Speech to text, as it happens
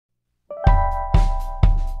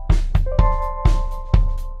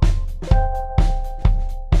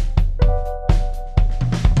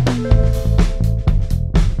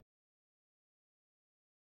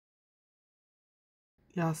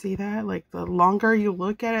Y'all see that? Like, the longer you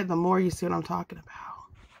look at it, the more you see what I'm talking about.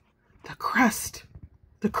 The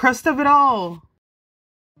crust of it all.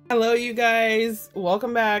 Hello, you guys.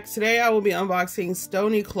 Welcome back. Today I will be unboxing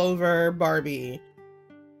Stoney Clover Barbie.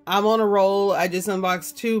 I'm on a roll. I just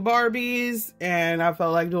unboxed 2 Barbies and I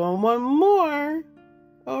felt like doing one more.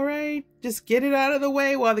 All right, just get it out of the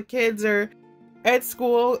way while the kids are at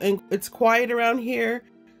school and it's quiet around here.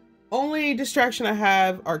 Only distraction I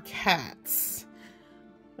have are cats.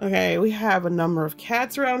 Okay, we have a number of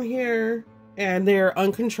cats around here and they're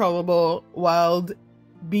uncontrollable wild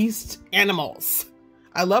beast animals.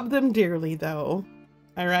 I love them dearly though.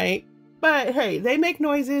 All right. But hey, they make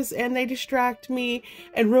noises and they distract me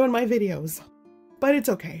and ruin my videos. But it's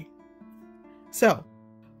okay. So,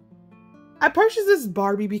 I purchased this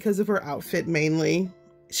Barbie because of her outfit mainly.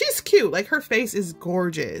 She's cute. Like, her face is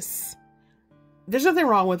gorgeous. There's nothing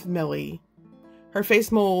wrong with Millie. Her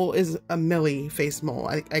face mole is a Millie face mole.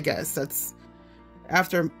 I guess that's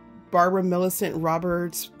after Barbara Millicent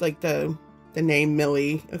Roberts, like the name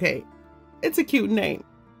Millie. Okay, it's a cute name.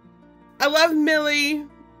 I love Millie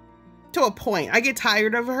to a point. I get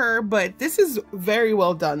tired of her, but this is very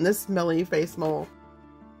well done. This Millie face mole.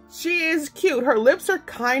 She is cute. Her lips are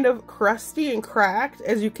kind of crusty and cracked,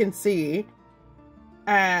 as you can see.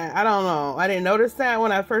 And I don't know. I didn't notice that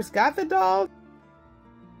when I first got the doll.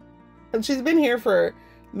 And she's been here for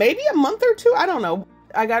maybe a month or 2. I don't know.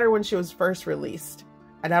 I got her when she was first released.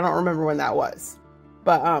 And I don't remember when that was.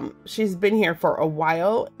 But she's been here for a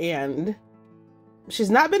while and she's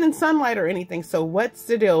not been in sunlight or anything. So what's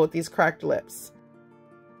the deal with these cracked lips?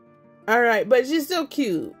 All right, but she's still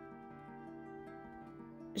cute.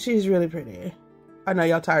 She's really pretty. I know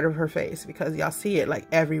y'all tired of her face because y'all see it like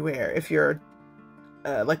everywhere. If you're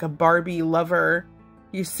like a Barbie lover,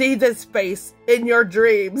 you see this face in your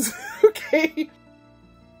dreams. Okay,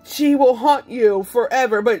 she will haunt you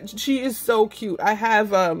forever, but she is so cute. I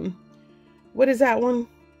have what is that one?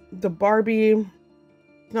 The Barbie,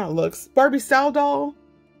 not looks, Barbie style doll.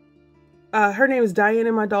 Her name is Diane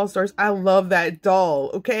in my doll stores. I love that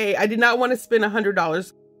doll. Okay, I did not want to spend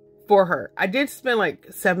 $100 for her. I did spend like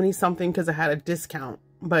 70 something because I had a discount,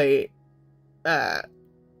 but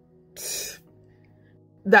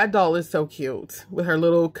that doll is so cute with her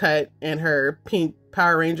little cut and her pink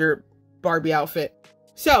Power Ranger Barbie outfit.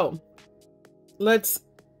 So let's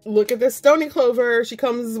look at this Stoney Clover. She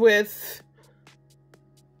comes with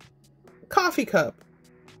coffee cup,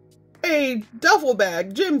 a duffel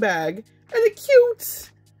bag, gym bag, and a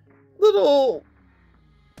cute little,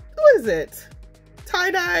 what is it?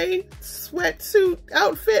 Tie-dye sweatsuit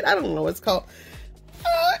outfit. I don't know what it's called.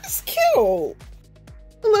 Oh, it's cute.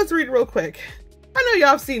 Let's read real quick. I know y'all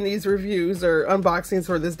have seen these reviews or unboxings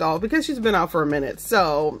for this doll because she's been out for a minute.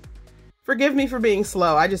 So forgive me for being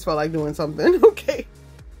slow. I just felt like doing something. Okay.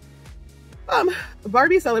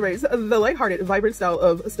 Barbie celebrates the lighthearted, vibrant style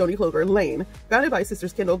of Stoney Clover Lane, founded by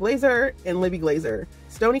sisters Kendall Glazer and Libby Glazer.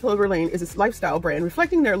 Stoney Clover Lane is a lifestyle brand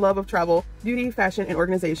reflecting their love of travel, beauty, fashion, and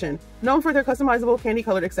organization. Known for their customizable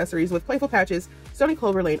candy-colored accessories with playful patches, Stoney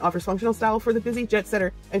Clover Lane offers functional style for the busy jet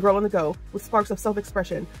setter and girl on the go with sparks of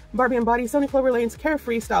self-expression. Barbie embodies Stoney Clover Lane's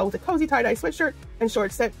carefree style with a cozy tie-dye sweatshirt and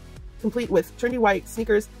shorts set complete with trendy white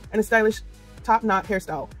sneakers and a stylish top knot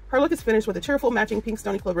hairstyle. Her look is finished with a cheerful matching pink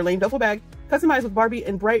Stoney Clover Lane duffel bag, customized with Barbie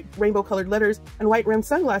in bright rainbow colored letters and white rimmed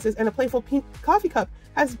sunglasses, and a playful pink coffee cup.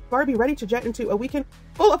 Has Barbie ready to jet into a weekend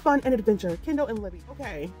full of fun and adventure. Kendall and Libby.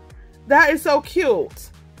 Okay, that is so cute.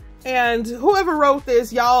 And whoever wrote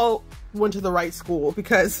this, y'all went to the right school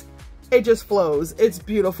because it just flows. It's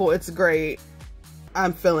beautiful. It's great.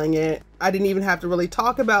 I'm feeling it. I didn't even have to really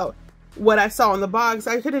talk about what I saw in the box.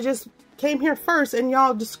 I could have just came here first and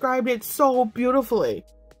y'all described it so beautifully.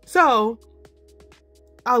 So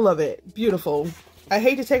I love it. Beautiful. I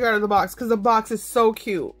hate to take her out of the box because the box is so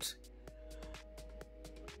cute.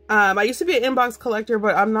 I used to be an inbox collector,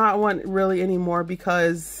 but I'm not one really anymore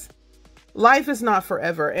because life is not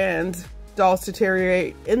forever and dolls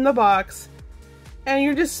deteriorate in the box and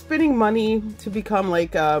you're just spending money to become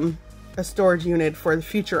like a storage unit for the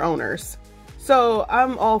future owners. So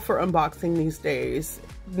I'm all for unboxing these days.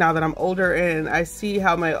 Now that I'm older and I see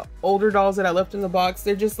how my older dolls that I left in the box,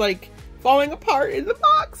 they're just like falling apart in the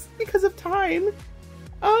box because of time.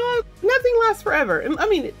 Nothing lasts forever. And I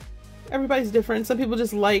mean, everybody's different. Some people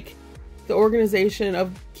just like the organization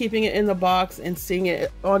of keeping it in the box and seeing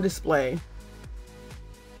it on display.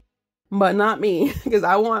 But not me, because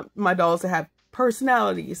I want my dolls to have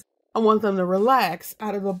personalities. I want them to relax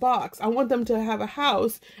out of the box. I want them to have a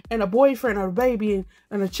house and a boyfriend or a baby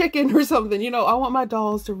and a chicken or something. You know, I want my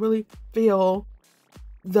dolls to really feel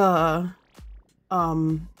the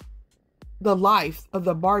the life of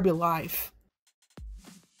the Barbie life.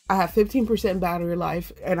 I have 15% battery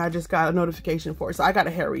life and I just got a notification for it. So I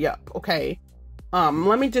gotta hurry up, okay?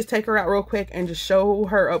 Let me just take her out real quick and just show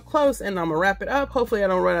her up close and I'm gonna wrap it up. Hopefully I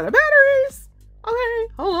don't run out of batteries.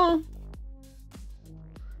 Okay, hold on.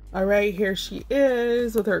 All right, here she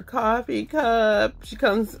is with her coffee cup. She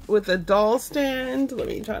comes with a doll stand. Let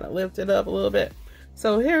me try to lift it up a little bit.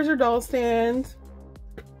 So here's her doll stand.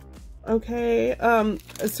 Okay,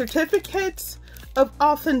 a certificate of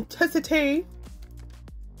authenticity.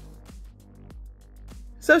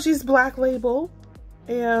 So she's Black Label,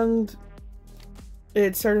 and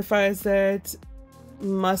it certifies that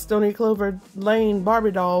my Stoney Clover Lane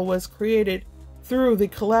Barbie doll was created through the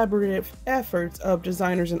collaborative efforts of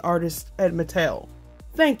designers and artists at Mattel.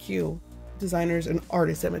 Thank you, designers and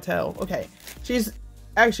artists at Mattel. Okay, she's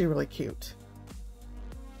actually really cute.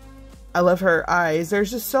 I love her eyes. They're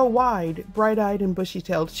just so wide, bright-eyed and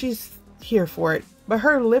bushy-tailed. She's here for it, but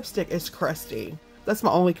her lipstick is crusty. That's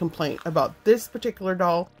my only complaint about this particular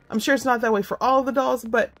doll. I'm sure it's not that way for all of the dolls,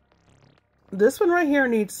 but this one right here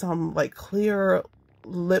needs some like clear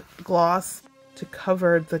lip gloss to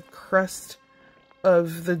cover the crust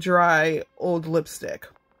of the dry old lipstick.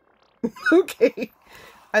 Okay.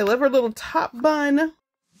 I love her little top bun.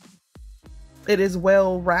 It is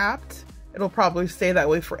well wrapped. It'll probably stay that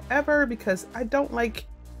way forever because I don't like,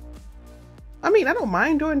 I mean, I don't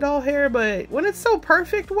mind doing doll hair, but when it's so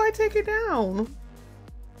perfect, why take it down?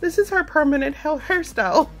 This is her permanent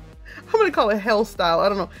hairstyle. I'm gonna call it hell style. I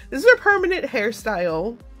don't know. This is her permanent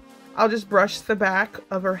hairstyle. I'll just brush the back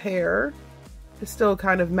of her hair. It's still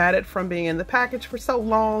kind of matted from being in the package for so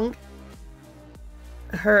long.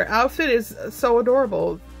 Her outfit is so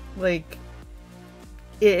adorable. Like,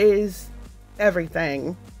 it is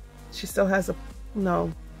everything. She still has a,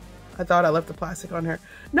 no, I thought I left the plastic on her.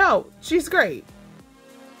 No, she's great.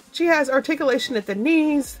 She has articulation at the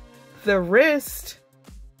knees, the wrist,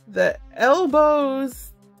 the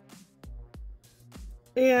elbows,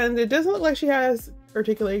 and it doesn't look like she has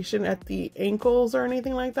articulation at the ankles or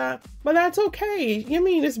anything like that, but that's okay. I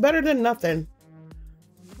mean, it's better than nothing.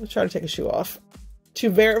 Let's try to take a shoe off to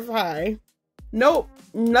verify. Nope,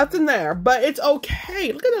 nothing there, but it's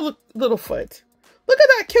okay. Look at that little foot. Look at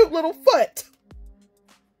that cute little foot.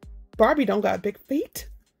 Barbie don't got big feet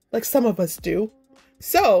like some of us do.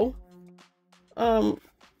 So,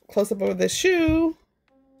 close up over this shoe.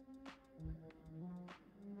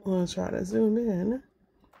 I'll try to zoom in.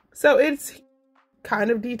 So it's kind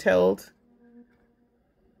of detailed.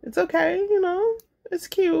 It's okay, you know, it's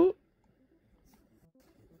cute.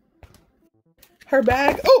 Her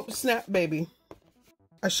bag, oh snap baby.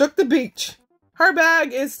 I shook the beach. Her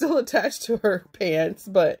bag is still attached to her pants,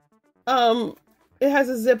 but it has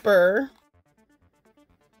a zipper.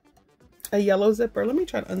 A yellow zipper. Let me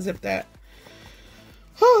try to unzip that.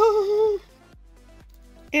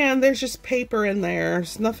 And there's just paper in there.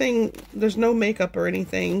 There's nothing, there's no makeup or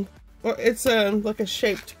anything. Or it's like a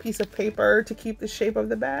shaped piece of paper to keep the shape of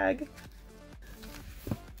the bag.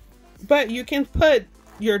 But you can put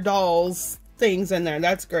your doll's things in there.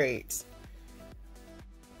 That's great.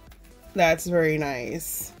 That's very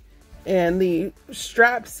nice. And the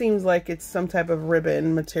strap seems like it's some type of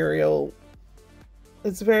ribbon material.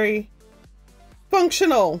 It's very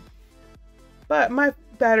functional. But my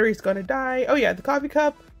battery's gonna die. Oh yeah, the coffee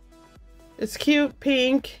cup. It's cute,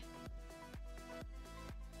 pink.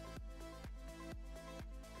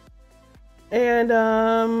 And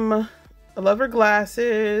I love her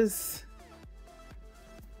glasses.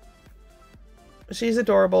 She's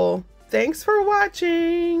adorable. Thanks for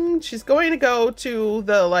watching. She's going to go to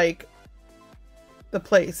the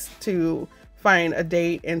place to find a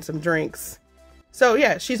date and some drinks. So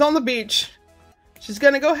yeah, she's on the beach. She's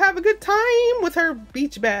gonna go have a good time with her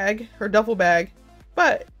beach bag, her duffel bag.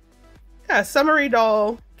 But yeah, summery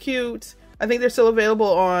doll, cute. I think they're still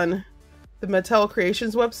available on the Mattel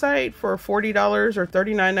Creations website for $40 or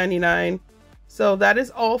 $39.99. So that is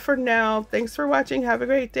all for now. Thanks for watching. Have a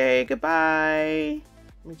great day. Goodbye.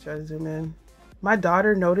 Let me try to zoom in. My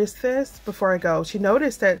daughter noticed this before I go. She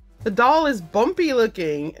noticed that the doll is bumpy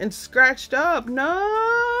looking and scratched up. No.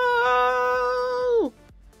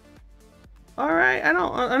 All right. I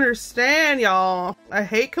don't understand, y'all. I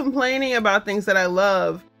hate complaining about things that I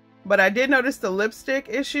love, but I did notice the lipstick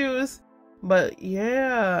issues. But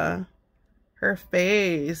yeah, her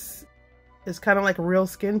face is kind of like real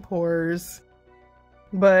skin pores,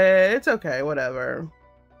 but it's okay. Whatever.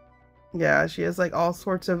 Yeah, she has like all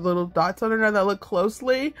sorts of little dots on her that look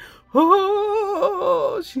closely.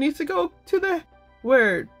 Oh, she needs to go to the,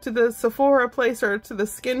 to the Sephora place or to the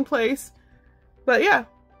skin place. But yeah,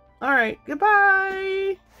 all right,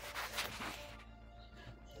 goodbye.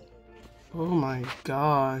 Oh my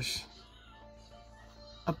gosh.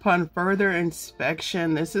 Upon further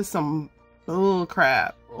inspection, this is some bull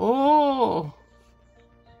crap. Oh,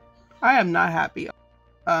 I am not happy.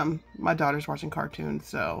 My daughter's watching cartoons,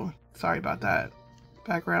 so sorry about that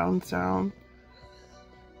background sound.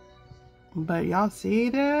 But y'all see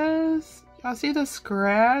this? Y'all see the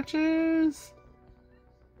scratches?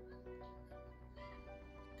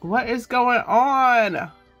 What is going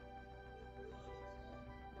on?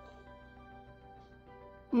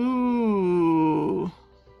 Ooh.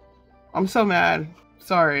 I'm so mad.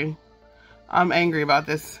 Sorry. I'm angry about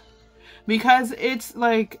this. Because it's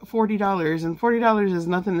like $40, and $40 is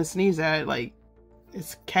nothing to sneeze at. Like,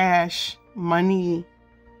 it's cash, money,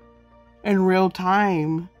 in real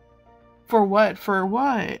time. For what? For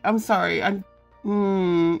what? I'm sorry.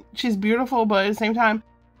 She's beautiful, but at the same time,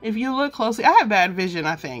 if you look closely, I have bad vision,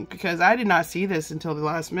 I think, because I did not see this until the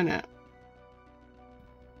last minute.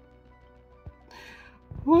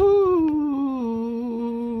 Woo!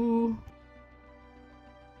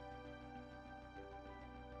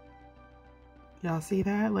 Y'all see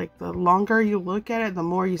that? Like, the longer you look at it, the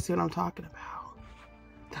more you see what I'm talking about.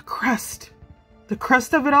 The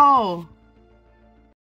crust of it all.